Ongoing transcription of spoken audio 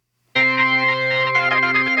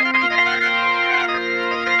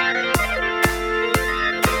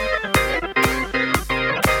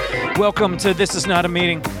Welcome to This Is Not a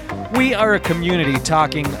Meeting. We are a community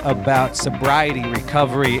talking about sobriety,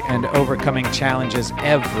 recovery, and overcoming challenges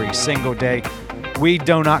every single day. We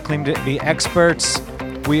do not claim to be experts.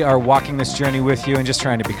 We are walking this journey with you and just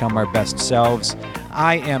trying to become our best selves.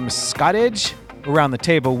 I am Scott Edge. Around the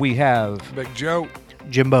table, we have Big Joe.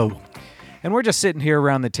 Jimbo. And we're just sitting here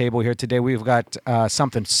around the table here today. We've got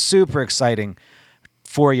something super exciting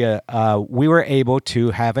for you. We were able to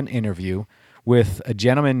have an interview with a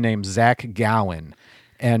gentleman named Zach Gowen,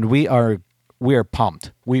 and we are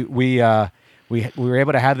pumped. We were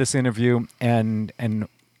able to have this interview, and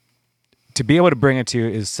to be able to bring it to you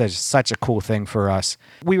is such a cool thing for us.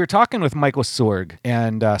 We were talking with Michael Sorg,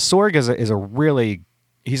 and Sorg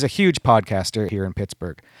he's a huge podcaster here in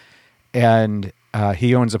Pittsburgh, and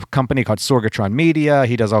he owns a company called Sorgatron Media.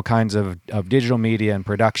 He does all kinds of digital media and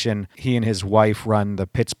production. He and his wife run the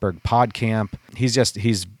Pittsburgh Pod Camp.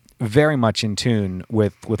 He's very much in tune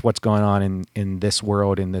with what's going on in this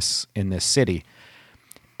world, in this city.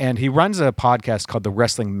 And he runs a podcast called The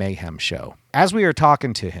Wrestling Mayhem Show. As we were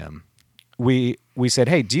talking to him, we said,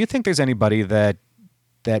 hey, do you think there's anybody that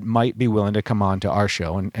might be willing to come on to our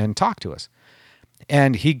show and talk to us?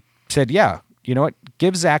 And he said, yeah, you know what?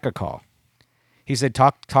 Give Zach a call. He said,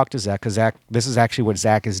 talk to Zach, because Zach, this is actually what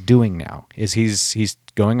Zach is doing now, is he's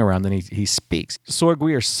going around and he speaks. Sorg,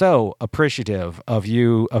 we are so appreciative of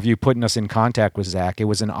you putting us in contact with Zach. It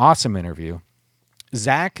was an awesome interview.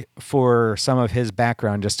 Zach, for some of his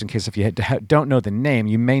background, just in case if you don't know the name,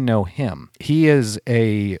 you may know him. He is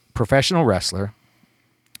a professional wrestler.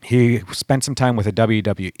 He spent some time with the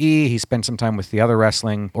WWE. He spent some time with the other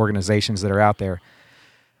wrestling organizations that are out there.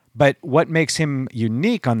 But what makes him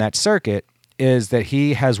unique on that circuit is that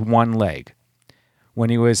he has one leg.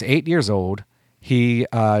 When he was 8 years old, he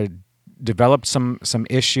developed some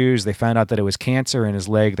issues. They found out that it was cancer in his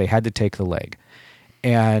leg. They had to take the leg.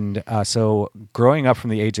 And so growing up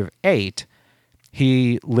from the age of 8,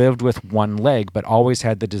 he lived with one leg, but always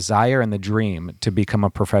had the desire and the dream to become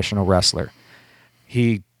a professional wrestler.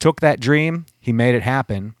 He took that dream, he made it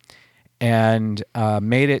happen, and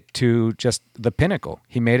made it to just the pinnacle.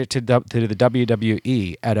 He made it to the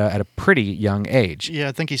WWE at a pretty young age. Yeah,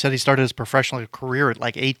 I think he said he started his professional career at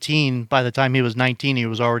like 18. By the time he was 19, he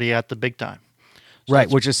was already at the big time. So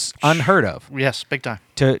right, which is unheard of. Yes, big time.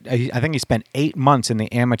 I think he spent 8 months in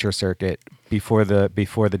the amateur circuit before the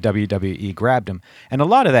WWE grabbed him. And a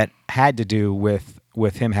lot of that had to do with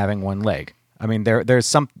him having one leg. I mean, there's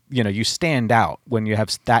some, you stand out when you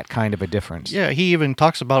have that kind of a difference. Yeah, he even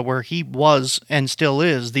talks about where he was and still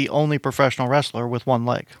is the only professional wrestler with one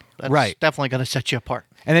leg. That's right. Definitely going to set you apart.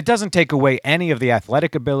 And it doesn't take away any of the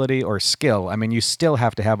athletic ability or skill. I mean, you still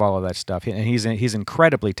have to have all of that stuff. And he's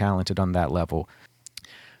incredibly talented on that level.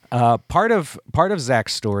 Part of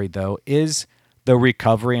Zach's story, though, is the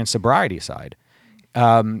recovery and sobriety side.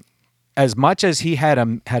 As much as he had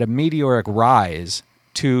a meteoric rise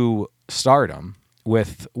to stardom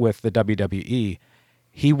with the WWE,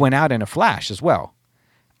 he went out in a flash as well,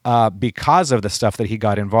 because of the stuff that he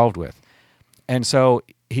got involved with. And so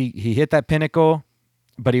he hit that pinnacle,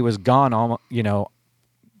 but he was gone almost, one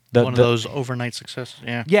of those overnight successes.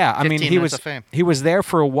 Yeah, I mean, he was there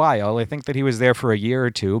for a while. I think that he was there for a year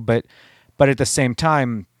or two, but at the same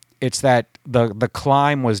time, it's that the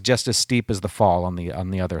climb was just as steep as the fall on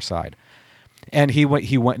the other side. And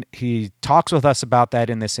he talks with us about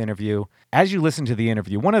that in this interview. As you listen to the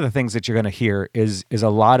interview, one of the things that you're going to hear is a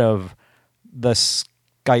lot of the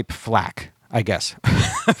Skype flack, I guess,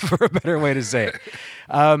 for a better way to say it.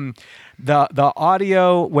 The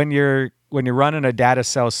audio when you're running a data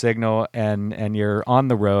cell signal and you're on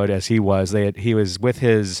the road, as he was with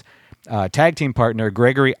his tag team partner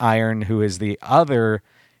Gregory Iron, who is the other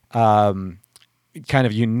kind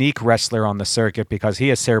of unique wrestler on the circuit because he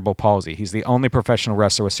has cerebral palsy. He's the only professional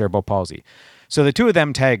wrestler with cerebral palsy. So the two of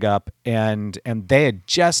them tag up, and they had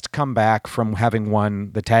just come back from having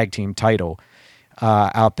won the tag team title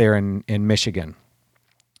out there in Michigan.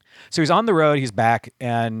 So he's on the road, he's back,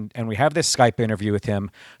 and we have this Skype interview with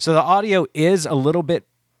him. So the audio is a little bit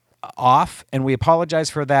off, and we apologize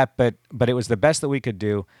for that, but it was the best that we could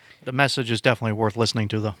do. The message is definitely worth listening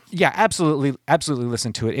to, though. Yeah, absolutely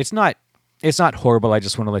listen to it. It's not horrible. I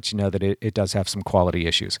just want to let you know that it does have some quality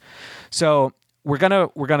issues. So we're gonna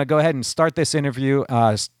go ahead and start this interview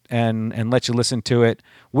and let you listen to it.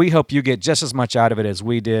 We hope you get just as much out of it as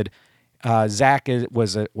we did. Zach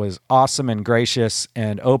was awesome and gracious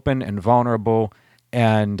and open and vulnerable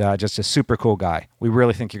and just a super cool guy. We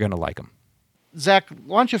really think you're going to like him. Zach,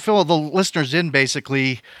 why don't you fill the listeners in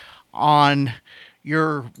basically on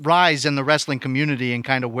your rise in the wrestling community and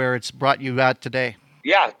kind of where it's brought you out today?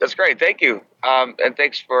 Yeah, that's great. Thank you. And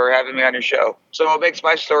thanks for having me on your show. So, what makes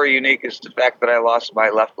my story unique is the fact that I lost my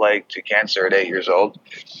left leg to cancer at 8 years old.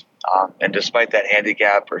 And despite that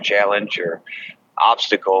handicap or challenge or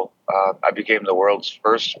obstacle, I became the world's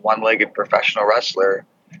first one legged professional wrestler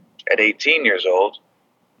at 18 years old.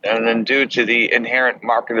 And then, due to the inherent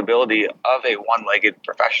marketability of a one legged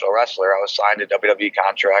professional wrestler, I was signed a WWE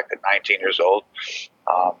contract at 19 years old.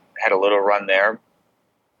 Had a little run there,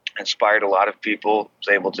 inspired a lot of people, was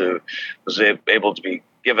able to be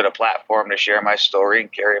given a platform to share my story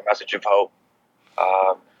and carry a message of hope.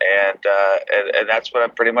 And that's what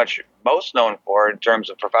I'm pretty much most known for in terms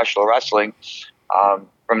of professional wrestling.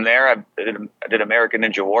 From there, I did American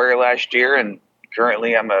Ninja Warrior last year, and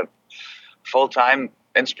currently I'm a full-time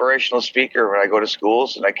inspirational speaker when I go to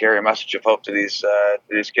schools, and I carry a message of hope to these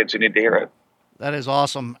kids who need to hear it. That is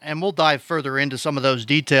awesome. And we'll dive further into some of those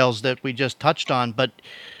details that we just touched on. But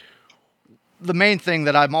the main thing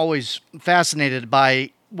that I'm always fascinated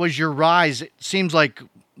by was your rise. It seems like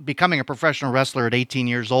becoming a professional wrestler at 18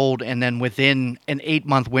 years old, and then within an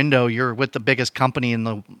 8-month window, you're with the biggest company in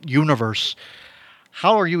the universe.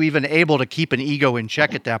 How are you even able to keep an ego in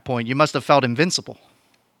check at that point? You must have felt invincible.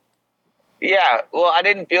 Yeah, well, I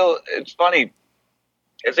didn't feel. It's funny.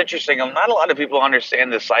 It's interesting. Not a lot of people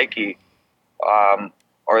understand the psyche,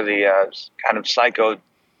 or the kind of psycho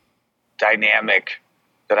dynamic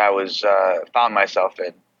that I was found myself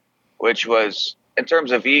in, which was in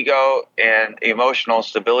terms of ego and emotional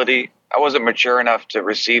stability. I wasn't mature enough to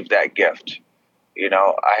receive that gift.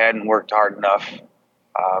 I hadn't worked hard enough.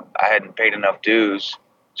 I hadn't paid enough dues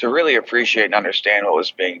to really appreciate and understand what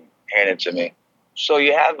was being handed to me. So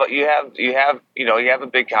you have a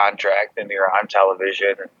big contract and you're on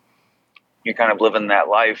television and you're kind of living that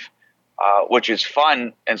life, which is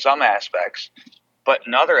fun in some aspects, but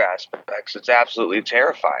in other aspects, it's absolutely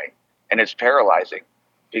terrifying and it's paralyzing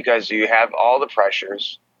because you have all the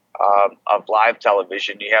pressures of live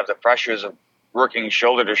television. You have the pressures of working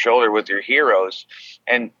shoulder to shoulder with your heroes.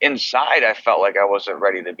 And inside, I felt like I wasn't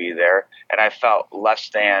ready to be there. And I felt less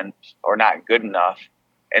than or not good enough.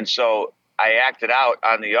 And so I acted out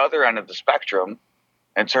on the other end of the spectrum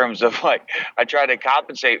in terms of I tried to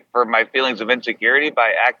compensate for my feelings of insecurity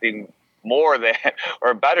by acting more than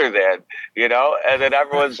or better than, and then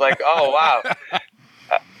everyone's like, oh, wow.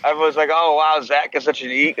 Everyone's like, oh, wow, Zach is such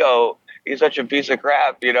an ego. He's such a piece of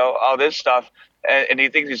crap, all this stuff. And he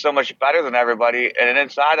thinks he's so much better than everybody. And then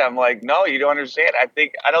inside, I'm like, no, you don't understand.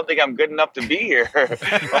 I don't think I'm good enough to be here.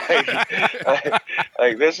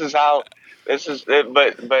 This is how. This is,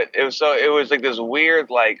 but it was like this weird,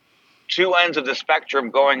 two ends of the spectrum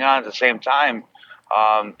going on at the same time.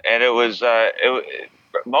 And it was,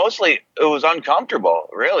 mostly it was uncomfortable,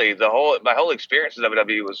 really. My whole experience in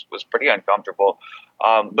WWE was pretty uncomfortable.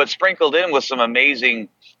 But sprinkled in with some amazing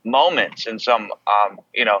moments and some,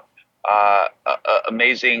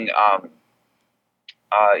 amazing,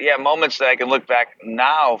 moments that I can look back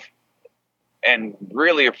now and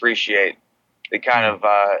really appreciate the kind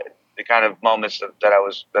of moments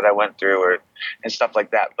that I went through and stuff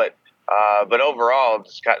like that. But overall,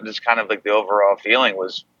 this kind of like the overall feeling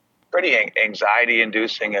was pretty anxiety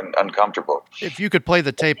inducing and uncomfortable. If you could play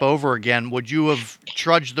the tape over again, would you have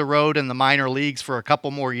trudged the road in the minor leagues for a couple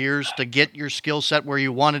more years to get your skill set where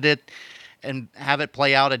you wanted it and have it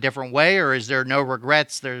play out a different way? Or is there no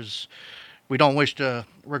regrets? We don't wish to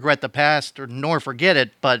regret the past nor forget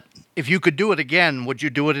it, but if you could do it again, would you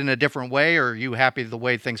do it in a different way, or are you happy the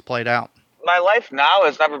way things played out? My life now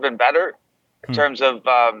has never been better in terms of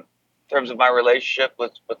my relationship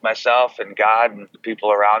with myself and God and the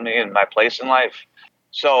people around me and my place in life.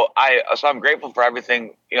 So I'm grateful for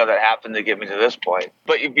everything that happened to get me to this point.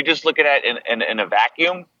 But if you just look at it in a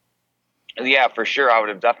vacuum, yeah, for sure, I would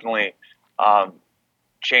have definitely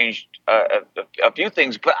changed a few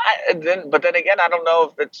things. But then again, I don't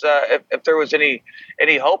know if it's if there was any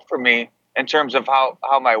hope for me in terms of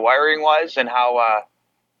how my wiring was and how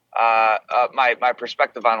my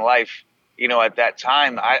perspective on life. At that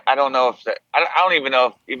time, I don't know if I don't even know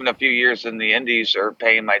if even a few years in the Indies or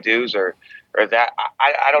paying my dues or that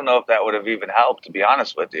I don't know if that would have even helped, to be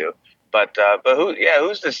honest with you. But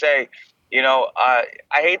who's to say? I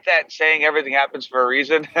hate that saying everything happens for a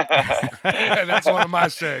reason. That's one of my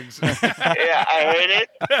sayings. Yeah, I hate it.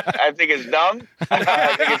 I think it's dumb.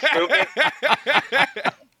 I think it's stupid.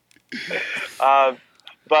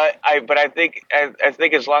 But I think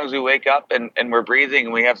as long as we wake up and we're breathing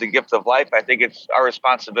and we have the gift of life, I think it's our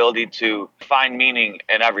responsibility to find meaning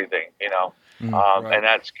in everything, right. And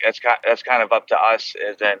that's kind of up to us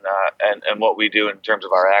and what we do in terms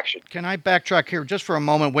of our action. Can I backtrack here just for a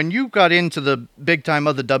moment? When you got into the big time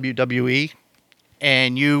of the WWE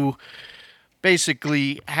and you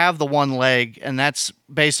basically have the one leg, and that's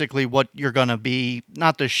basically what you're going to be,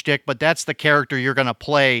 not the shtick, but that's the character you're going to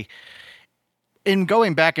play. In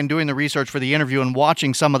going back and doing the research for the interview and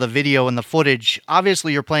watching some of the video and the footage,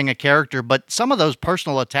 obviously you're playing a character, but some of those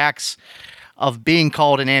personal attacks of being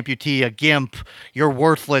called an amputee, a gimp, you're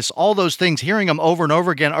worthless, all those things, hearing them over and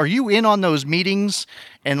over again. Are you in on those meetings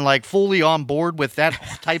and like fully on board with that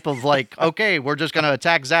type of like, okay, we're just going to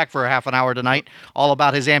attack Zach for a half an hour tonight, all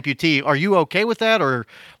about his amputee? Are you okay with that? Or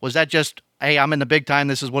was that just, hey, I'm in the big time,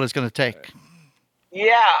 this is what it's going to take?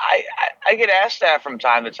 Yeah, I get asked that from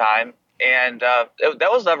time to time. And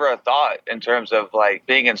that was never a thought in terms of like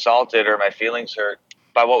being insulted or my feelings hurt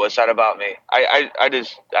by what was said about me.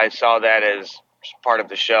 I saw that as part of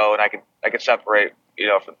the show, and I could separate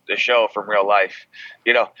from the show from real life.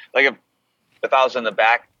 Like if I was in the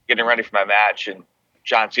back getting ready for my match and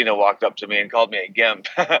John Cena walked up to me and called me a gimp,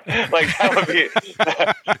 like that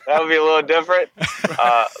would be a little different.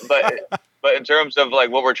 But in terms of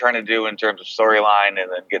like what we're trying to do in terms of storyline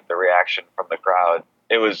and then get the reaction from the crowd,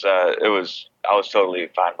 I was totally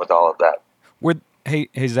fine with all of that.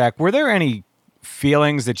 Hey Zach, were there any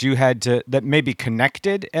feelings that you had that maybe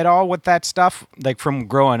connected at all with that stuff? Like from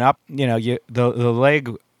growing up, the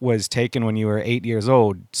leg was taken when you were 8 years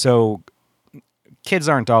old. So kids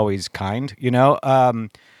aren't always kind,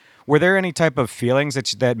 were there any type of feelings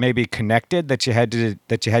that maybe connected that you had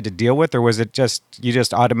to deal with, or was it just, you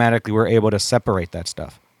just automatically were able to separate that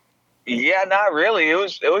stuff? Yeah, not really. It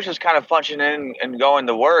was just kind of punching in and going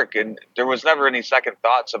to work, and there was never any second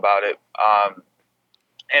thoughts about it.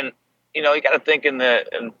 And you got to think in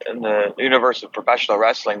the universe of professional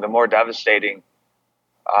wrestling, the more devastating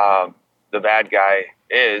the bad guy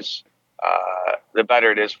is, the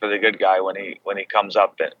better it is for the good guy when he comes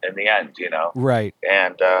up in the end. Right.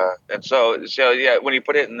 And so yeah, when you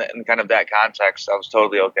put it in kind of that context, I was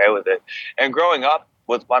totally okay with it. And growing up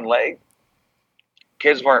with one leg,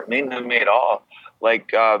 kids weren't mean to me at all.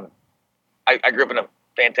 Like, I grew up in a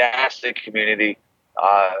fantastic community.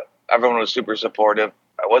 Everyone was super supportive.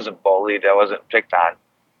 I wasn't bullied. I wasn't picked on.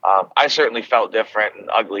 I certainly felt different and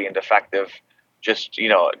ugly and defective, just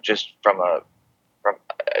from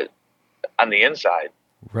on the inside.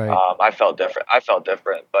 Right. I felt different,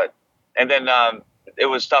 and then it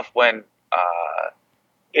was tough when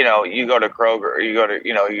you go to Kroger, or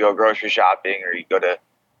you go grocery shopping, or you go to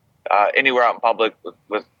anywhere out in public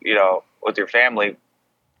with your family,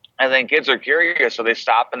 and then kids are curious, so they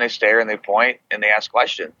stop and they stare and they point and they ask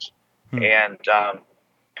questions. And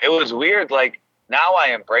it was weird. Like, now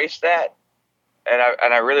I embrace that, and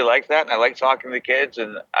I really like that, and I like talking to the kids,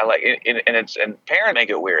 and I like and parents make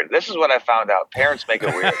it weird. This is what I found out. Parents make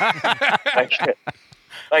it weird.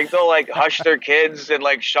 like they'll like hush their kids and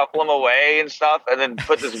like shuffle them away and stuff, and then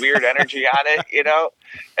put this weird energy on it,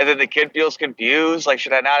 and then the kid feels confused. Like,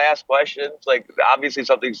 should I not ask questions? Like, obviously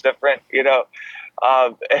something's different, and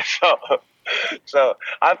so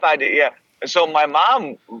I find it, yeah. So my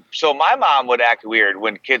mom would act weird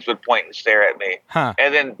when kids would point and stare at me. Huh.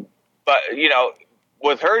 And then, but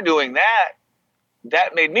with her doing that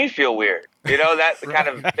made me feel weird. That kind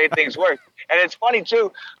of made things worse. And it's funny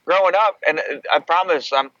too, growing up, and I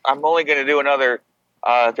promise I'm only going to do another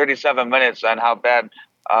 37 minutes on how bad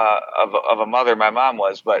of a mother my mom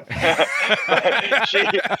was, but that's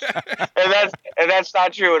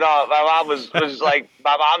not true at all. My mom was like,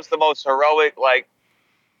 my mom's the most heroic, like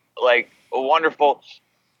wonderful.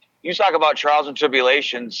 You talk about trials and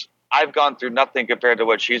tribulations. I've gone through nothing compared to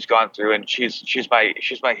what she's gone through, and she's my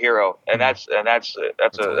hero, and that's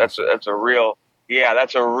a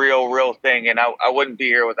real thing, and I wouldn't be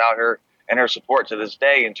here without her and her support to this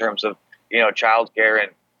day in terms of childcare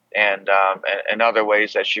and other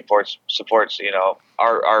ways that she supports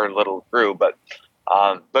our little crew. But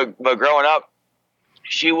growing up,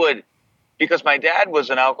 she would, because my dad was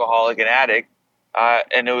an alcoholic and addict,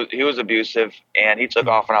 and he was abusive, and he took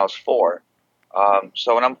off when I was 4.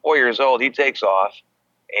 So when I'm 4 years old, he takes off,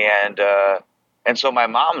 and so my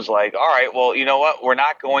mom's like, all right, well, you know what? We're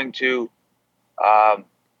not going to, I'm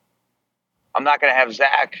not going to have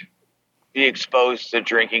Zach be exposed to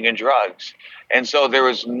drinking and drugs. And so there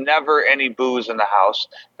was never any booze in the house.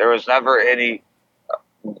 There was never any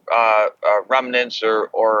remnants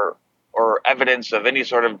or evidence of any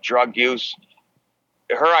sort of drug use.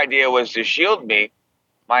 Her idea was to shield me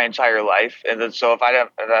my entire life, and then so if I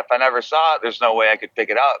never saw it, there's no way I could pick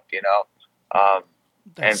it up,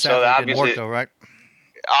 and so obviously work, though, right?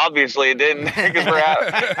 Obviously it didn't, because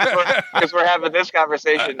we're having this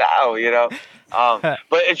conversation now,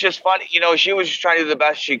 but it's just funny, she was just trying to do the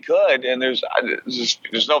best she could, and there's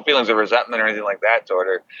no feelings of resentment or anything like that toward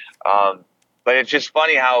her, But it's just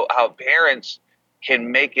funny how parents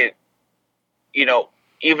can make it, you know,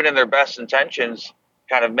 even in their best intentions,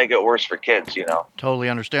 kind of make it worse for kids, you know? Totally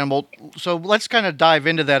understandable. So let's kind of dive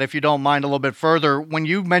into that, if you don't mind, a little bit further. When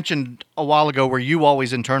you mentioned a while ago where you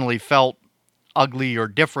always internally felt ugly or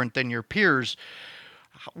different than your peers,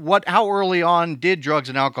 how early on did drugs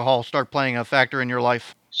and alcohol start playing a factor in your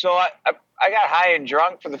life? So I got high and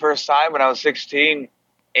drunk for the first time when I was 16,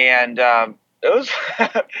 and it was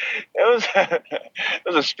it was it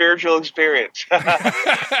was a spiritual experience.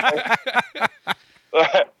 I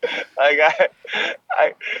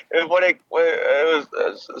when it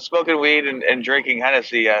was smoking weed and drinking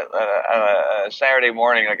Hennessy on a Saturday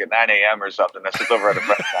morning, like at 9 a.m. or something. I slept over at a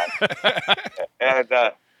friend's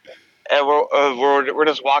house, and we're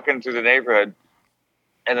just walking through the neighborhood,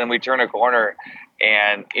 and then we turn a corner,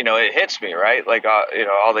 and it hits me, right, like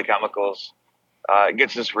all the chemicals. It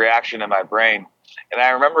gets this reaction in my brain, and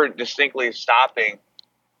I remember distinctly stopping,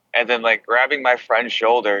 and then like grabbing my friend's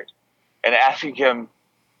shoulder and asking him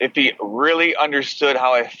if he really understood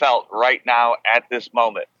how I felt right now at this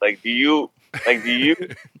moment. Like, do you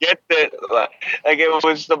get that? Like, it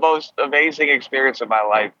was the most amazing experience of my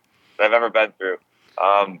life that I've ever been through.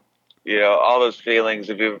 All those feelings.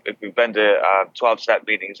 If you've been to 12-step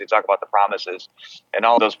meetings, they talk about the promises, and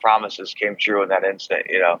all those promises came true in that instant.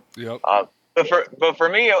 Yep. But for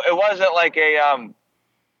me, it wasn't like a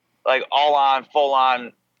like all on, full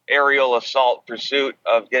on aerial assault pursuit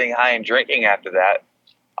of getting high and drinking after that.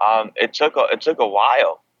 It took a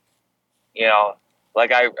while,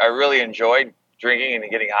 like I really enjoyed drinking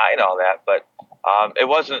and getting high and all that, but it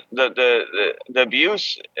wasn't the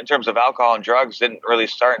abuse in terms of alcohol and drugs didn't really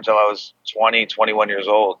start until I was 20, 21 years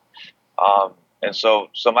old. And so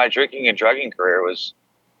my drinking and drugging career was,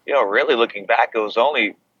 really looking back, it was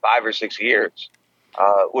only 5 or 6 years,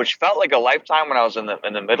 which felt like a lifetime when I was in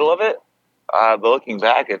the middle of it. But looking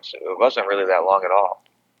back, it wasn't really that long at all.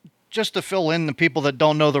 Just to fill in the people that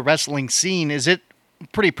don't know the wrestling scene, is it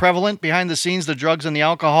pretty prevalent behind the scenes, the drugs and the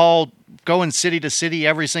alcohol, going city to city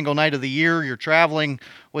every single night of the year? You're traveling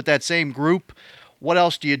with that same group. What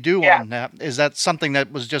else do you do on that? Is that something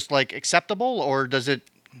that was just like acceptable, or does it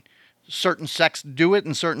certain sects do it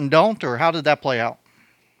and certain don't, or how did that play out?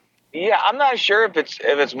 Yeah, I'm not sure if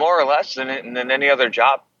it's more or less than any other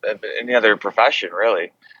job, any other profession,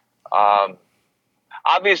 really.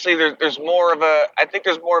 Obviously, there's more of I think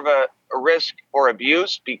there's more of a risk for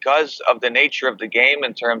abuse because of the nature of the game,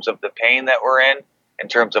 in terms of the pain that we're in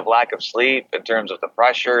terms of lack of sleep, in terms of the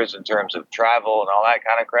pressures, in terms of travel and all that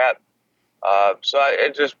kind of crap.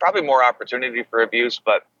 There's probably more opportunity for abuse,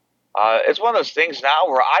 but it's one of those things now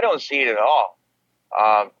where I don't see it at all.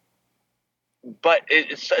 But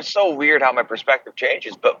it's so weird how my perspective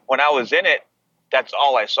changes. But when I was in it, that's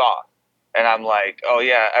all I saw. And I'm like, oh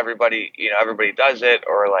yeah, everybody does it,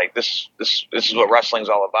 or like this is what wrestling's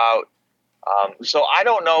all about. So I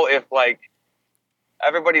don't know if like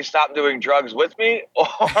everybody stopped doing drugs with me, or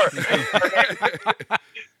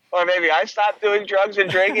maybe I stopped doing drugs and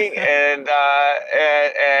drinking, and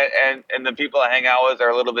the people I hang out with are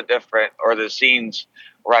a little bit different, or the scenes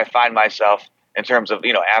where I find myself in terms of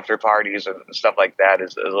after parties and stuff like that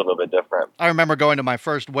is a little bit different. I remember going to my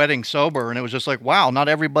first wedding sober, and it was just like, wow, not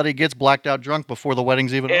everybody gets blacked out drunk before the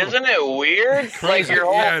wedding's even over. Isn't it weird? Like your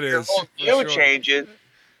whole view changes.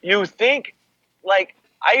 You think, like,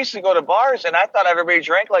 I used to go to bars and I thought everybody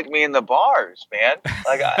drank like me in the bars, man. And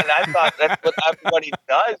I thought that's what everybody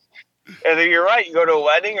does. And then you're right. You go to a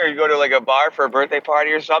wedding or you go to like a bar for a birthday party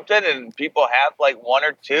or something, and people have like one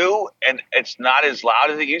or two, and it's not as loud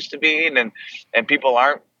as it used to be, and people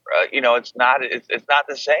aren't, it's not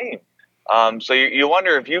the same. So you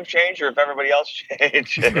wonder if you've changed or if everybody else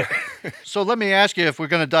changed. So let me ask you, if we're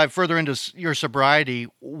going to dive further into your sobriety,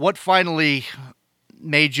 what finally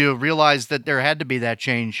made you realize that there had to be that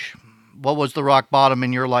change? What was the rock bottom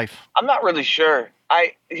in your life? I'm not really sure.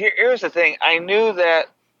 Here's the thing. I knew that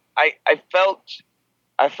I felt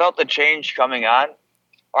the change coming on,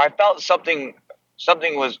 or I felt something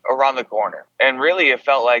was around the corner, and really it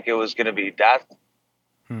felt like it was going to be death.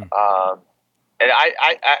 And I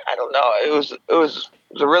don't know. It was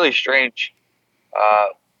a really strange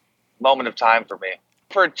moment of time for me.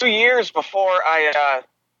 For 2 years before I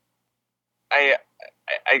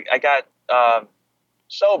got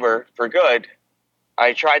sober for good,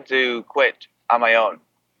 I tried to quit on my own.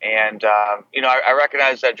 And, I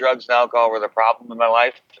recognized that drugs and alcohol were the problem in my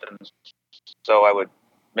life. And so I would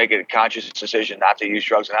make a conscious decision not to use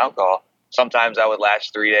drugs and alcohol. Sometimes I would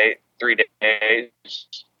last 3 days.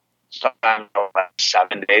 Sometimes I would last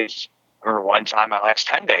 7 days. Or one time I last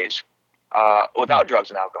 10 days without drugs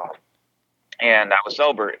and alcohol. and I was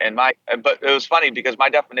sober. And but it was funny because my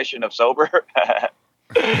definition of sober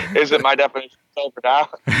isn't my definition of sober now.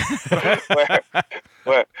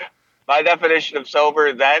 where my definition of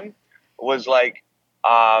sober then was like,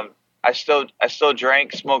 I still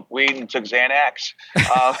drank, smoked weed, and took Xanax.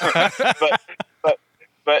 But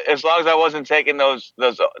but as long as I wasn't taking those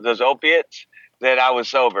opiates, then I was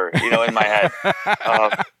sober. In my head.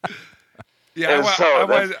 Yeah,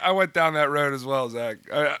 I went down that road as well, Zach.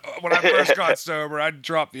 When I first got sober, I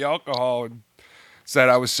dropped the alcohol and said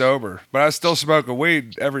I was sober, but I was still smoking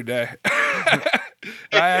weed every day. I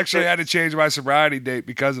actually had to change my sobriety date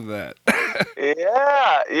because of that.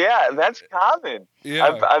 Yeah, that's common.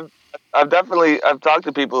 Yeah. I've talked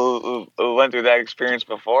to people who went through that experience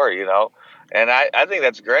before, and I think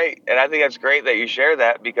that's great. And I think that's great that you share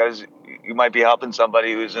that because you might be helping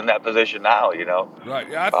somebody who's in that position now, Right.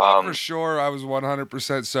 Yeah, I thought for sure I was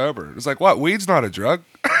 100% sober. It's like, what? Weed's not a drug?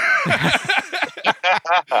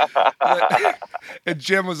 And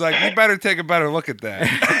Jim was like, you better take a better look at that.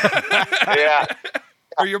 Yeah.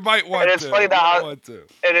 Or you might want to. And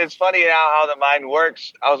it's funny now how the mind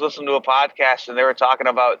works. I was listening to a podcast and they were talking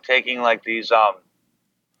about taking like these, like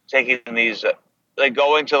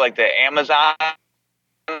going to like the Amazon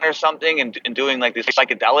or something and doing like these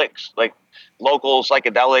psychedelics, like local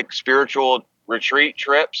psychedelic spiritual retreat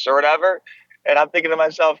trips or whatever. And I'm thinking to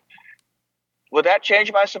myself, would that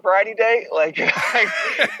change my sobriety date? Like,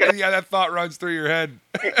 yeah, that thought runs through your head.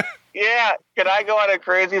 Yeah, can I go on a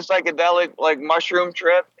crazy psychedelic like mushroom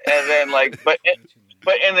trip and then but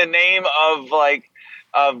in the name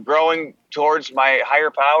of growing towards my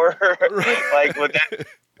higher power, like would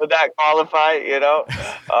that qualify?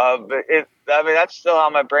 But that's still how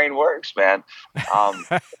my brain works, man.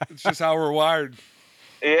 It's just how we're wired.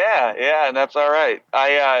 Yeah, and that's all right.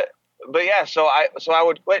 So I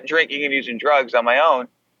would quit drinking and using drugs on my own,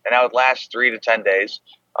 and I would last 3 to 10 days.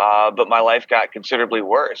 But my life got considerably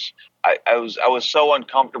worse. I was so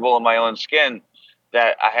uncomfortable in my own skin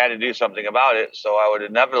that I had to do something about it. So I would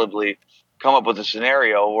inevitably come up with a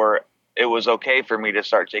scenario where it was okay for me to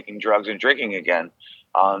start taking drugs and drinking again.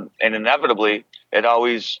 And inevitably, it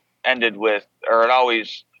always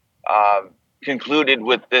concluded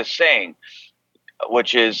with this saying,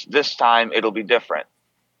 which is, this time it'll be different.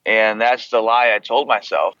 And that's the lie I told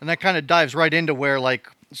myself. And that kind of dives right into where,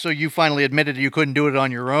 so you finally admitted you couldn't do it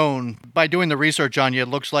on your own. By doing the research on you, it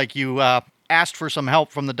looks like you asked for some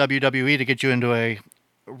help from the WWE to get you into a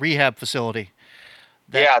rehab facility.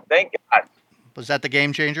 Yeah, thank God. Was that the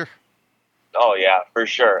game changer? Oh yeah, for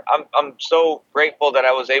sure. I'm so grateful that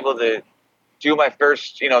I was able to do my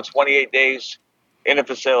first 28 days in a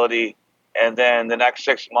facility, and then the next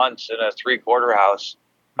 6 months in a 3-quarter house,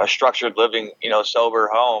 a structured living sober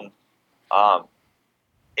home,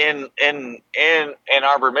 in Ann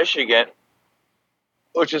Arbor, Michigan,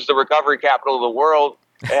 which is the recovery capital of the world.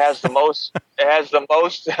 It has the most.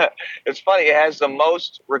 It's funny. It has the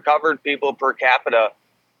most recovered people per capita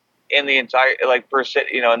in the entire, per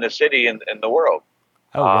city, in the city in the world.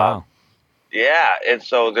 Oh wow. Yeah, and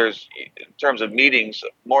so there's, in terms of meetings,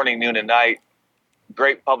 morning, noon, and night,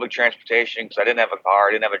 great public transportation because I didn't have a car,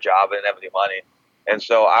 I didn't have a job, I didn't have any money. And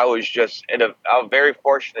so I was just I was very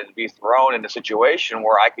fortunate to be thrown in a situation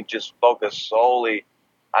where I could just focus solely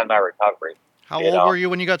on my recovery. How old were you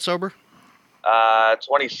when you got sober?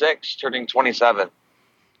 26, turning 27.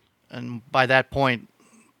 And by that point,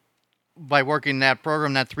 by working that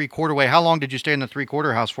program, that 3-quarter way, how long did you stay in the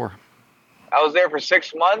 3-quarter house for? I was there for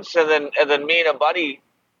 6 months, and then me and a buddy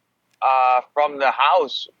from the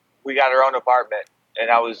house, we got our own apartment,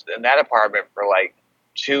 and I was in that apartment for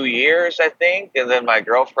 2 years, I think, and then my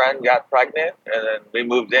girlfriend got pregnant, and then we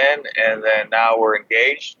moved in, and then now we're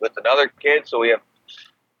engaged with another kid, so we have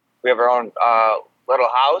our own little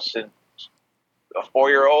house, and a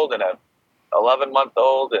 4-year-old and a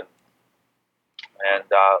 11-month-old, and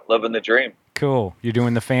living the dream. Cool. You're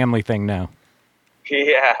doing the family thing now.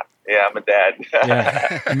 Yeah, I'm a dad.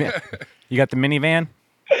 Yeah. You got the minivan?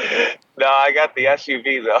 No, I got the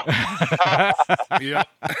SUV though. Yeah.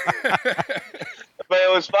 But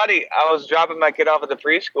it was funny. I was dropping my kid off at the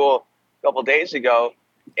preschool a couple days ago,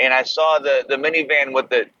 and I saw the minivan with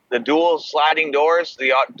the dual sliding doors,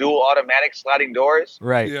 the dual automatic sliding doors.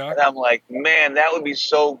 Right. Yeah. And I'm like, man, that would be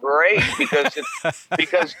so great because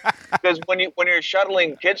because when you're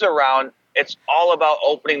shuttling kids around, it's all about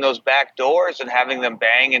opening those back doors and having them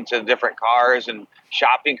bang into different cars and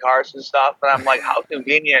shopping carts and stuff. And I'm like, how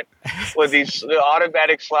convenient would these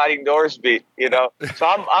automatic sliding doors be? So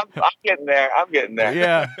I'm getting there. I'm getting there.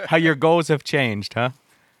 Yeah. How your goals have changed, huh?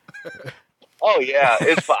 Oh yeah,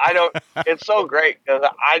 I don't. It's so great because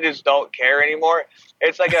I just don't care anymore.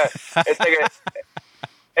 It's like a. It's like a.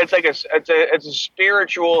 It's a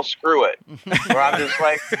spiritual screw it, where I'm just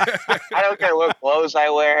like, I don't care what clothes I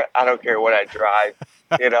wear. I don't care what I drive.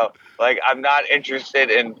 Like I'm not interested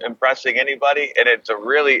in impressing anybody, and it's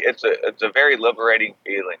a very liberating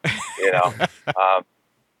feeling. You know, um,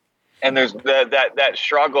 and there's that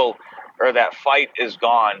struggle or that fight is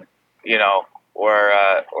gone. Where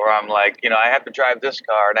I'm like, I have to drive this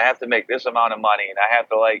car and I have to make this amount of money and I have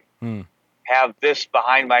to like Hmm. have this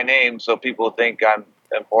behind my name so people think I'm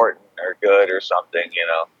important or good or something.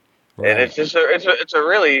 And Right. it's just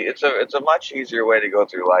it's a much easier way to go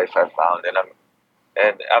through life, I've found, and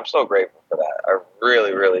I'm so grateful for that. I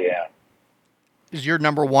really, really am. Is your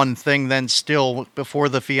number one thing then still before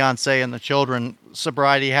the fiance and the children?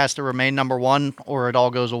 Sobriety has to remain number one, or it all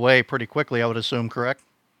goes away pretty quickly. I would assume, correct?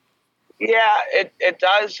 Yeah, it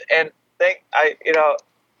does, and think I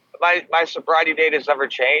my sobriety date has never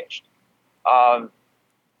changed, um,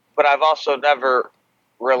 but I've also never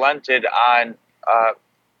relented on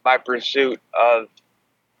my pursuit of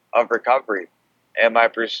recovery and my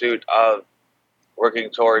pursuit of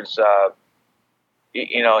working towards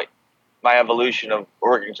you know my evolution of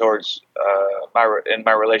working towards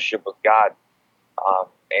my relationship with God,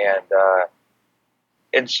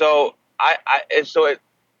 and so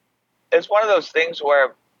it's one of those things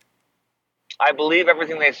where I believe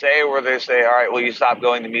everything they say. Where they say, "All right, well, you stop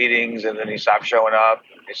going to meetings, and then you stop showing up,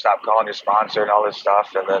 you stop calling your sponsor, and all this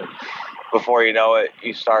stuff, and then before you know it,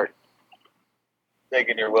 you start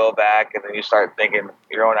taking your will back, and then you start thinking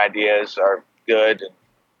your own ideas are good."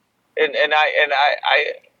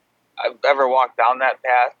 I've never walked down that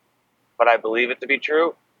path, but I believe it to be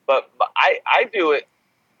true. But I do it.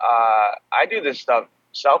 I do this stuff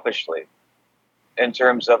selfishly in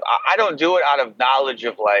terms of I don't do it out of knowledge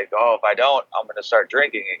of like, oh, if I don't, I'm going to start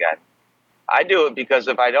drinking again. I do it because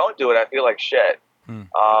if I don't do it, I feel like shit. Hmm.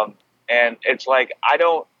 And it's like I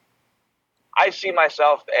don't. I see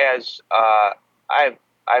myself as I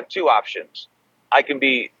have two options. I can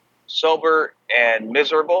be sober and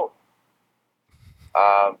miserable,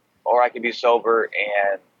 or I can be sober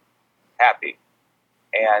and happy.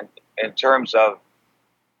 And in terms of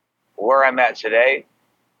where I'm at today,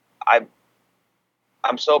 I'm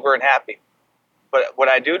I'm sober and happy. But what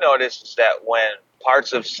I do notice is that when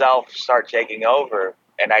parts of self start taking over,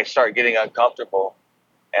 and I start getting uncomfortable,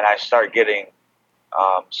 and I start getting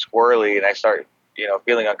squirrely, and I start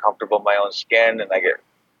feeling uncomfortable in my own skin, and I get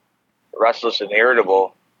restless and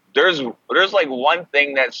irritable. There's like one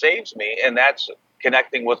thing that saves me, and that's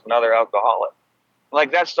connecting with another alcoholic.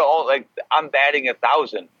 Like that's the only like I'm batting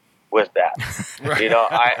 1,000 with that. Right.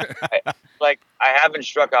 I haven't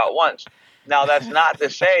struck out once. Now that's not to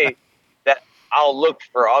say that I'll look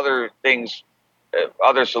for other things,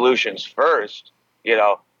 other solutions first.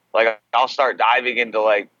 Like I'll start diving into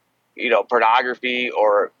like pornography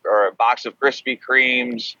or a box of Krispy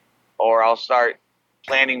Kremes, or I'll start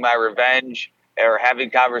planning my revenge or having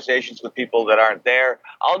conversations with people that aren't there.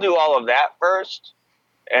 I'll do all of that first,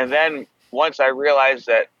 and then once I realize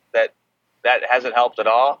that hasn't helped at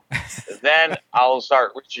all, then I'll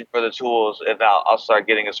start reaching for the tools, and I'll start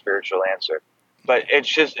getting a spiritual answer. But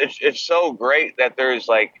it's so great that there's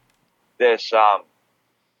like this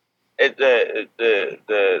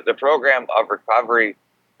the program of recovery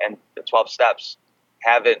and the 12 steps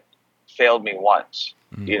haven't failed me once,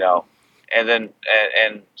 and then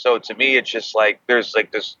and so to me it's just like there's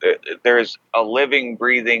like this there's a living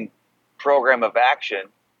breathing program of action,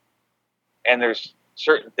 and there's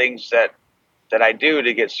certain things that I do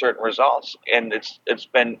to get certain results, and it's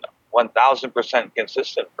been 1,000%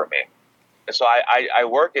 consistent for me. And so I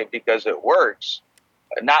work it because it works,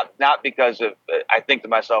 not because of I think to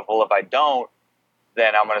myself, well, if I don't,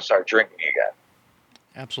 then I'm going to start drinking again.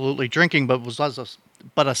 Absolutely, drinking,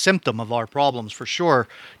 but a symptom of our problems for sure.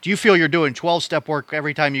 Do you feel you're doing 12-step work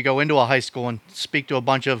every time you go into a high school and speak to a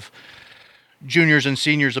bunch of juniors and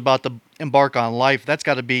seniors about the embark on life? That's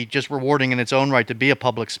got to be just rewarding in its own right to be a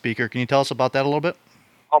public speaker. Can you tell us about that a little bit?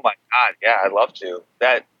 Oh my God, yeah, I'd love to.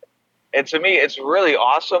 That and to me, it's really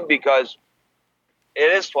awesome because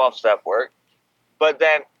it is 12-step work, but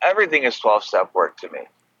then everything is 12-step work to me.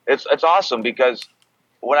 It's awesome because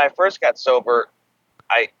when I first got sober,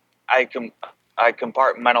 I I com- I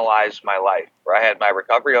compartmentalized my life. Where I had my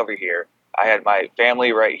recovery over here, I had my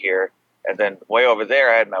family right here, and then way over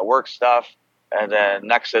there I had my work stuff, and then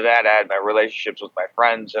next to that I had my relationships with my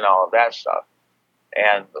friends and all of that stuff.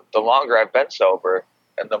 And the longer I've been sober,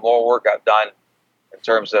 and the more work I've done in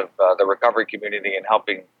terms of the recovery community and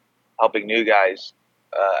helping new guys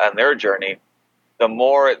on their journey, the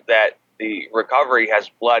more that the recovery has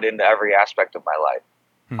bled into every aspect of my life.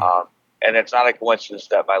 And it's not a coincidence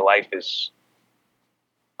that my life is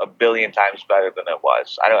a billion times better than it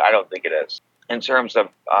was. I don't think it is. In terms of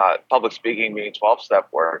public speaking being 12-step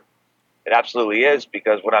work, it absolutely is,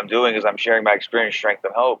 because what I'm doing is I'm sharing my experience, strength,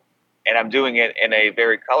 and hope, and I'm doing it in a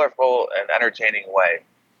very colorful and entertaining way.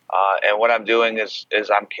 And what I'm doing is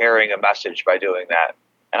I'm carrying a message by doing that.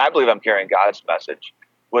 And I believe I'm carrying God's message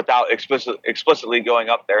without explicitly going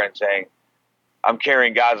up there and saying, I'm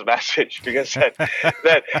carrying God's message, because then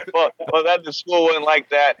the school wouldn't like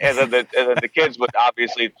that, and then the kids would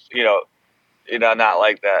obviously, not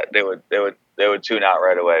like that. They would tune out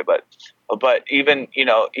right away. But even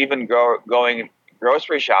going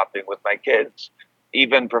grocery shopping with my kids,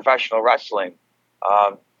 even professional wrestling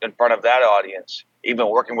in front of that audience, even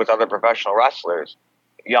working with other professional wrestlers,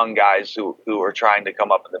 young guys who are trying to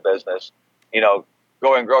come up in the business,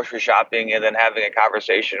 going grocery shopping and then having a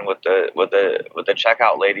conversation with the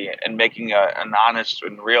checkout lady and making an honest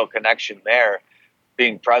and real connection there,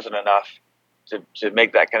 being present enough to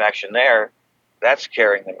make that connection there, that's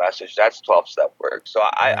carrying the message. That's 12-step work. So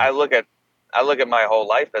I look at my whole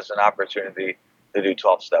life as an opportunity to do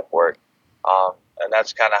 12-step work. And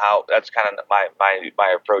that's kind of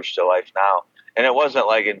my approach to life now. And it wasn't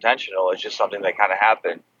like intentional. It's just something that kind of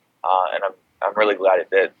happened. And I'm really glad it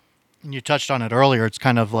did. You touched on it earlier. It's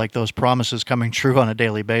kind of like those promises coming true on a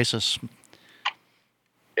daily basis.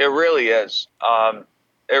 It really is. It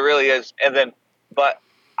really is. But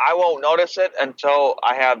I won't notice it until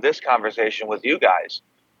I have this conversation with you guys,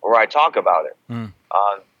 where I talk about it.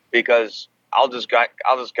 Because I'll just kind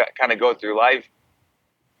of go through life,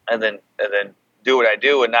 and then do what I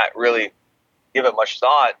do, and not really give it much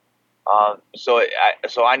thought. So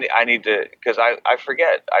I need to, because I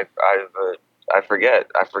forget. I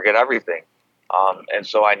forget everything. And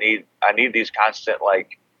so I need these constant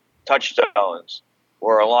touchstones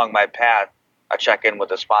where along my path I check in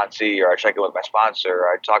with a sponsee, or I check in with my sponsor, or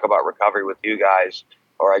I talk about recovery with you guys,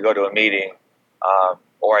 or I go to a meeting,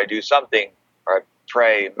 or I do something, or I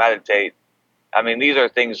pray, meditate. I mean, these are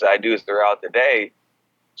things that I do throughout the day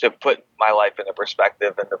to put my life into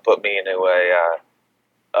perspective and to put me into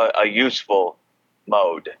a useful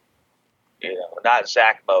mode. Not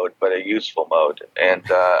Zach mode, but a useful mode. And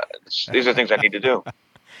these are things I need to do.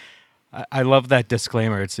 I love that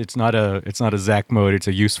disclaimer. It's not a Zach mode. It's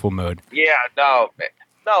a useful mode. Yeah, no.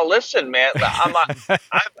 Listen, man.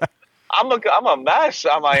 I'm a mess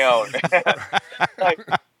on my own.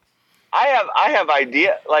 I have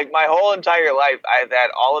idea. My whole entire life, I've had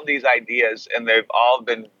all of these ideas, and they've all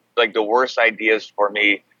been the worst ideas for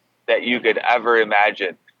me that you could ever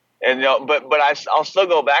imagine. And but I'll still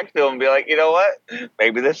go back to them and be like, you know what?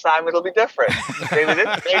 Maybe this time it'll be different.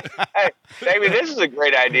 Maybe this is a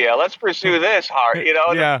great idea. Let's pursue this hard. And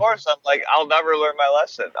Yeah. Of course, I'm like, I'll never learn my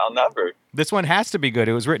lesson. I'll never. This one has to be good.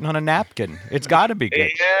 It was written on a napkin. It's got to be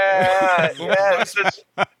good. Yeah.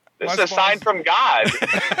 This is a sign from God.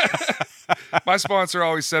 My sponsor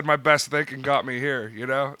always said my best thinking got me here,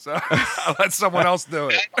 so I let someone else do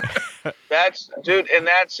it. That's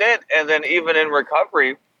it. And then even in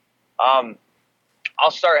recovery,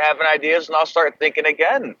 I'll start having ideas, and I'll start thinking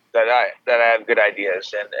again that I have good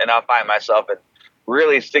ideas, and I'll find myself in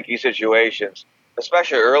really sticky situations,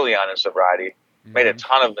 especially early on in sobriety. Made a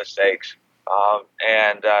ton of mistakes,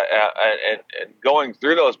 and going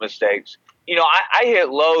through those mistakes, I hit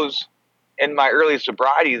lows in my early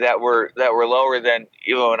sobriety that were lower than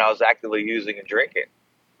even when I was actively using and drinking.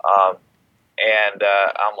 And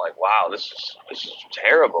I'm like, wow, this is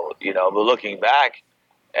terrible, But looking back,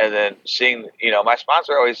 and then seeing, my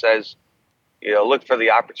sponsor always says, look for the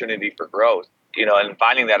opportunity for growth, and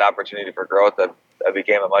finding that opportunity for growth, I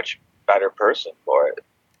became a much better person for it.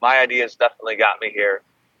 My ideas definitely got me here,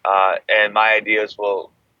 and my ideas will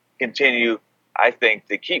continue, I think,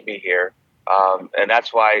 to keep me here. And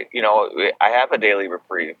that's why, I have a daily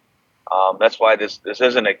reprieve. That's why this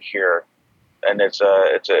isn't a cure, and it's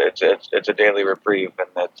a daily reprieve.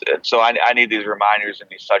 And so I need these reminders and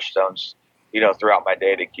these touchstones, throughout my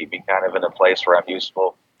day to keep me kind of in a place where I'm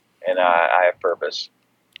useful and I have purpose.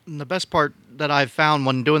 And the best part that I've found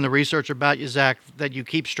when doing the research about you, Zach, that you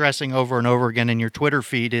keep stressing over and over again in your Twitter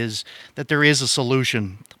feed is that there is a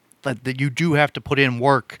solution, that you do have to put in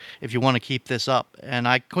work if you want to keep this up. And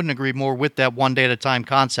I couldn't agree more with that one day at a time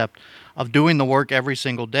concept of doing the work every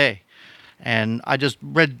single day. And I just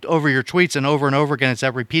read over your tweets, and over again, it's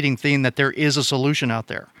that repeating theme that there is a solution out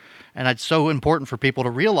there. And it's so important for people to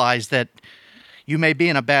realize that you may be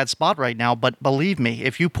in a bad spot right now, but believe me,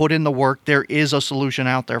 if you put in the work, there is a solution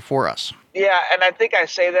out there for us. Yeah, and I think I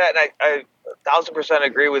say that, and I 1,000%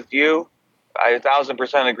 agree with you. I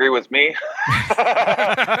 1,000% agree with me.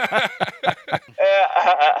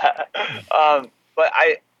 But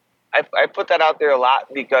I put that out there a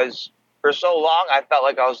lot because for so long I felt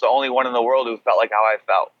like I was the only one in the world who felt like how I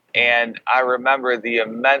felt. And I remember the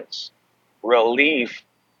immense relief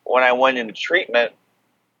when I went into treatment.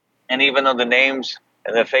 And even though the names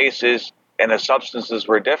and the faces and the substances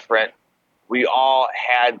were different, we all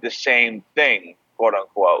had the same thing, quote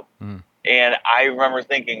unquote. Mm. And I remember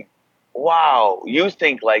thinking, wow, you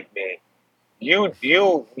think like me. You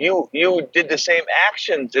did the same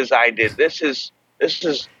actions as I did. This is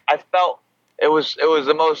I felt it was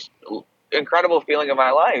the most incredible feeling of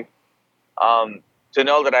my life. To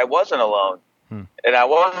know that I wasn't alone. And I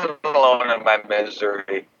wasn't alone in my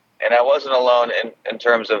misery. And I wasn't alone in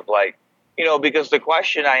terms of like, you know, because the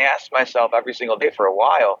question I asked myself every single day for a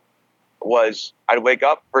while was I'd wake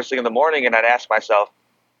up first thing in the morning and I'd ask myself,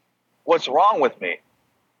 what's wrong with me?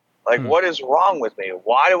 Like, what is wrong with me?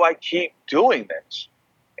 Why do I keep doing this?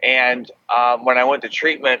 And when I went to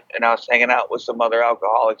treatment and I was hanging out with some other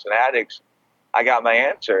alcoholics and addicts, I got my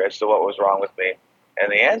answer as to what was wrong with me. And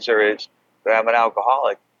the answer is that I'm an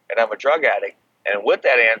alcoholic and I'm a drug addict. And with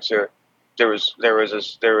that answer, there was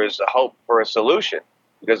a hope for a solution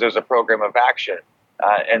because there's a program of action.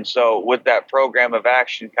 And so with that program of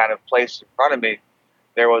action kind of placed in front of me,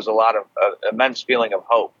 there was a lot of immense feeling of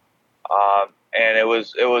hope. And it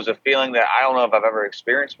was a feeling that I don't know if I've ever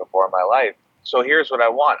experienced before in my life. So here's what I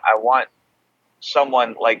want. I want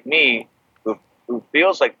someone like me who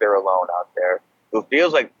feels like they're alone out there, who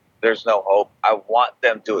feels like there's no hope. I want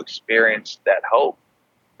them to experience that hope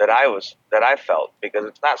that I felt, because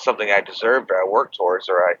it's not something I deserved or I worked towards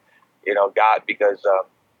or I, got because,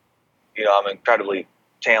 I'm incredibly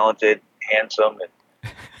talented, handsome, and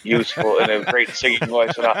useful, and a great singing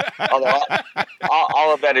voice, and all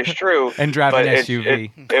of that is true. And drive an SUV.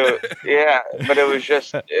 But it was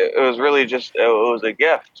a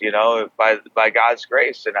gift, by God's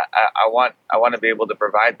grace, and I want to be able to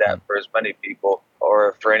provide that for as many people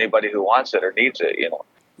or for anybody who wants it or needs it,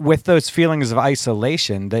 With those feelings of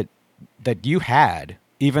isolation that you had,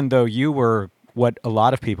 even though you were what a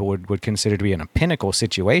lot of people would consider to be in a pinnacle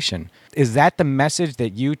situation, is that the message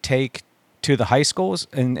that you take to the high schools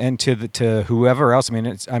and to whoever else? I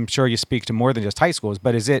mean, I'm sure you speak to more than just high schools,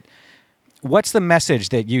 but what's the message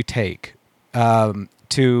that you take to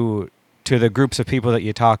the groups of people that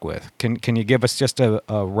you talk with? Can you give us just a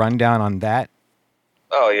rundown on that?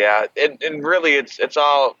 Oh yeah, and really, it's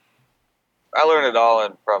all. I learned it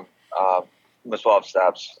all from the 12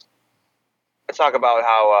 steps. I talk about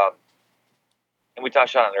how, and we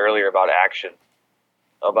touched on it earlier about action,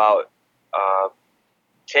 about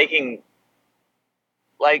taking,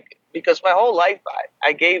 because my whole life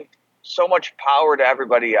I gave so much power to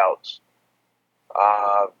everybody else.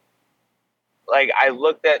 I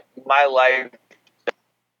looked at my life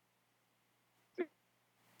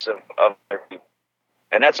of other people,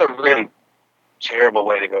 and that's a really terrible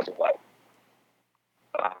way to go through life.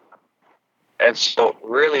 And so,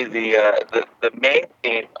 really, the main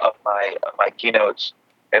theme of my keynotes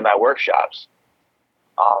and my workshops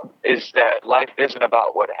is that life isn't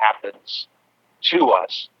about what happens to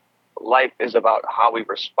us. Life is about how we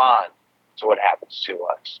respond to what happens to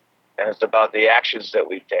us, and it's about the actions that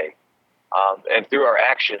we take. And through our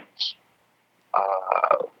actions,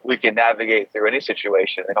 we can navigate through any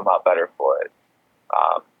situation and come out better for it.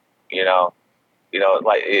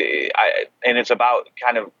 And it's about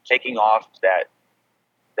kind of taking off that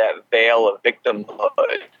veil of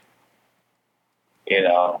victimhood. It's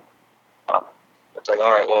like,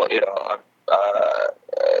 all right, well,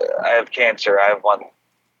 I have cancer. I have one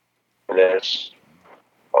for this,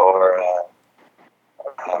 or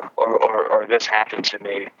this happened to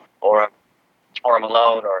me, or I'm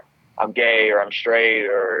alone, or I'm gay, or I'm straight,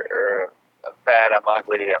 or I'm fat, I'm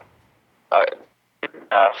ugly,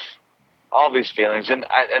 all these feelings, and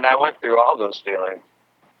I went through all those feelings,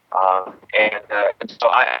 and so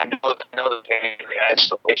I know the pain and the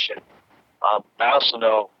isolation. I also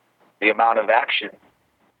know the amount of action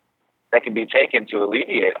that can be taken to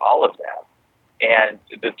alleviate all of that, and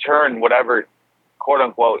to turn whatever quote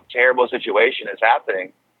unquote terrible situation is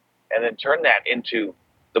happening, and then turn that into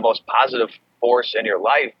the most positive force in your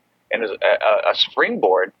life and as a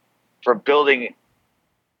springboard for building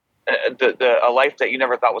a life that you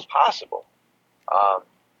never thought was possible.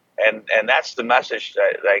 And that's the message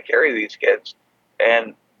that I carry to these kids.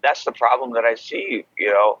 And that's the problem that I see,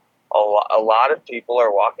 a lot of people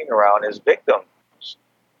are walking around as victims.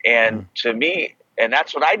 And to me, and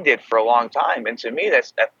that's what I did for a long time. And to me,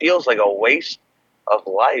 that feels like a waste of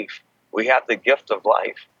life. We have the gift of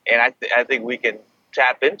life. And I think we can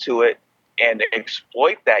tap into it and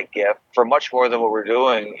exploit that gift for much more than what we're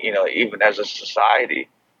doing, even as a society.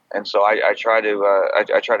 And so I try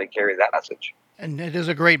to carry that message. And it is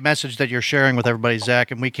a great message that you're sharing with everybody, Zach,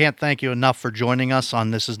 and we can't thank you enough for joining us on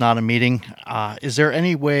This Is Not a Meeting. Is there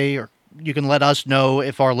any way or you can let us know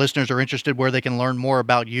if our listeners are interested where they can learn more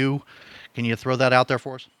about you? Can you throw that out there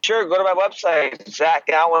for us? Sure. Go to my website,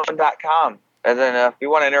 zachgowan.com. And then if you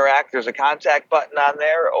want to interact, there's a contact button on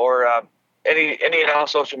there, or any and all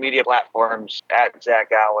social media platforms at Zach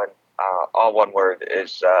Gowan, all one word,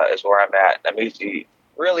 is where I'm at. I'm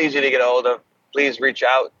real easy to get a hold of. Please reach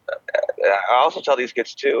out. I also tell these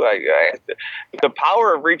kids too, the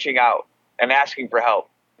power of reaching out and asking for help.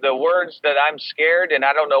 The words that I'm scared and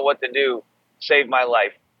I don't know what to do saved my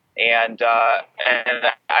life. And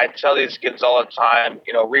I tell these kids all the time,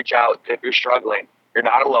 reach out if you're struggling. You're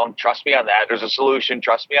not alone. Trust me on that. There's a solution.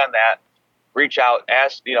 Trust me on that. Reach out.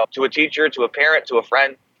 Ask, to a teacher, to a parent, to a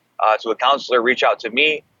friend, to a counselor. Reach out to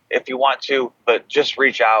me if you want to, but just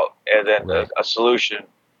reach out, and then a solution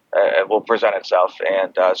will present itself.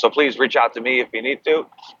 And so please reach out to me if you need to.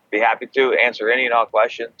 Be happy to answer any and all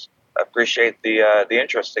questions. I appreciate the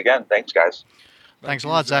interest. Again, thanks, guys. Thanks a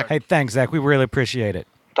lot, Zach. Hey, thanks, Zach. We really appreciate it.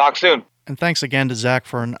 Talk soon. And thanks again to Zach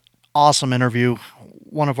for an awesome interview.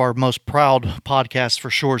 One of our most proud podcasts for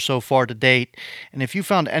sure so far to date. And if you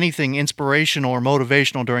found anything inspirational or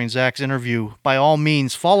motivational during Zach's interview, by all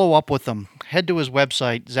means, follow up with him. Head to his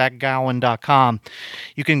website, zachgowan.com.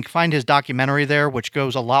 You can find his documentary there, which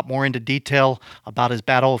goes a lot more into detail about his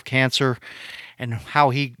battle of cancer and how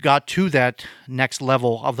he got to that next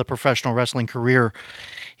level of the professional wrestling career.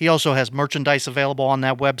 He also has merchandise available on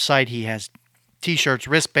that website. He has t-shirts,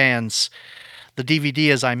 wristbands, the DVD,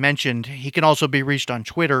 as I mentioned. He can also be reached on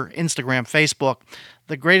Twitter, Instagram, Facebook.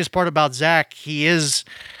 The greatest part about Zach, he is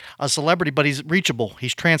a celebrity, but he's reachable.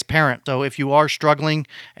 He's transparent. So if you are struggling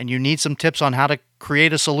and you need some tips on how to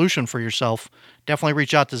create a solution for yourself, definitely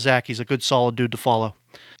reach out to Zach. He's a good, solid dude to follow.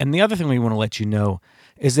 And the other thing we want to let you know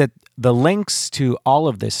is that the links to all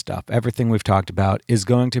of this stuff, everything we've talked about, is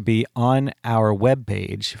going to be on our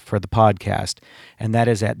webpage for the podcast. And that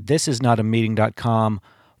is at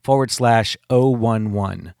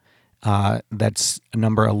thisisnotameeting.com/011. That's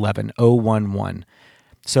number 11, 011.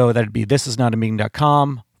 So that'd be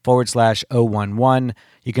thisisnotameeting.com/011.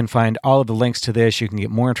 You can find all of the links to this. You can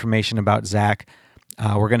get more information about Zach.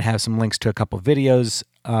 We're going to have some links to a couple videos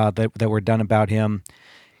that were done about him.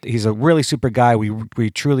 He's a really super guy. We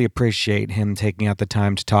truly appreciate him taking out the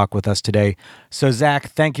time to talk with us today. So, Zach,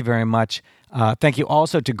 thank you very much. Thank you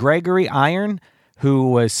also to Gregory Iron, who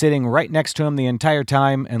was sitting right next to him the entire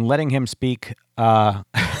time and letting him speak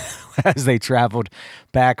as they traveled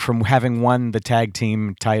back from having won the tag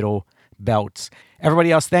team title belts.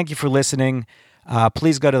 Everybody else, thank you for listening.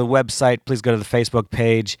 Please go to the website. Please go to the Facebook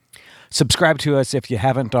page. Subscribe to us if you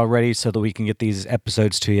haven't already so that we can get these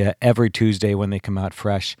episodes to you every Tuesday when they come out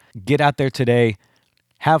fresh. Get out there today.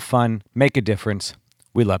 Have fun. Make a difference.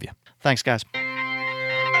 We love you. Thanks, guys.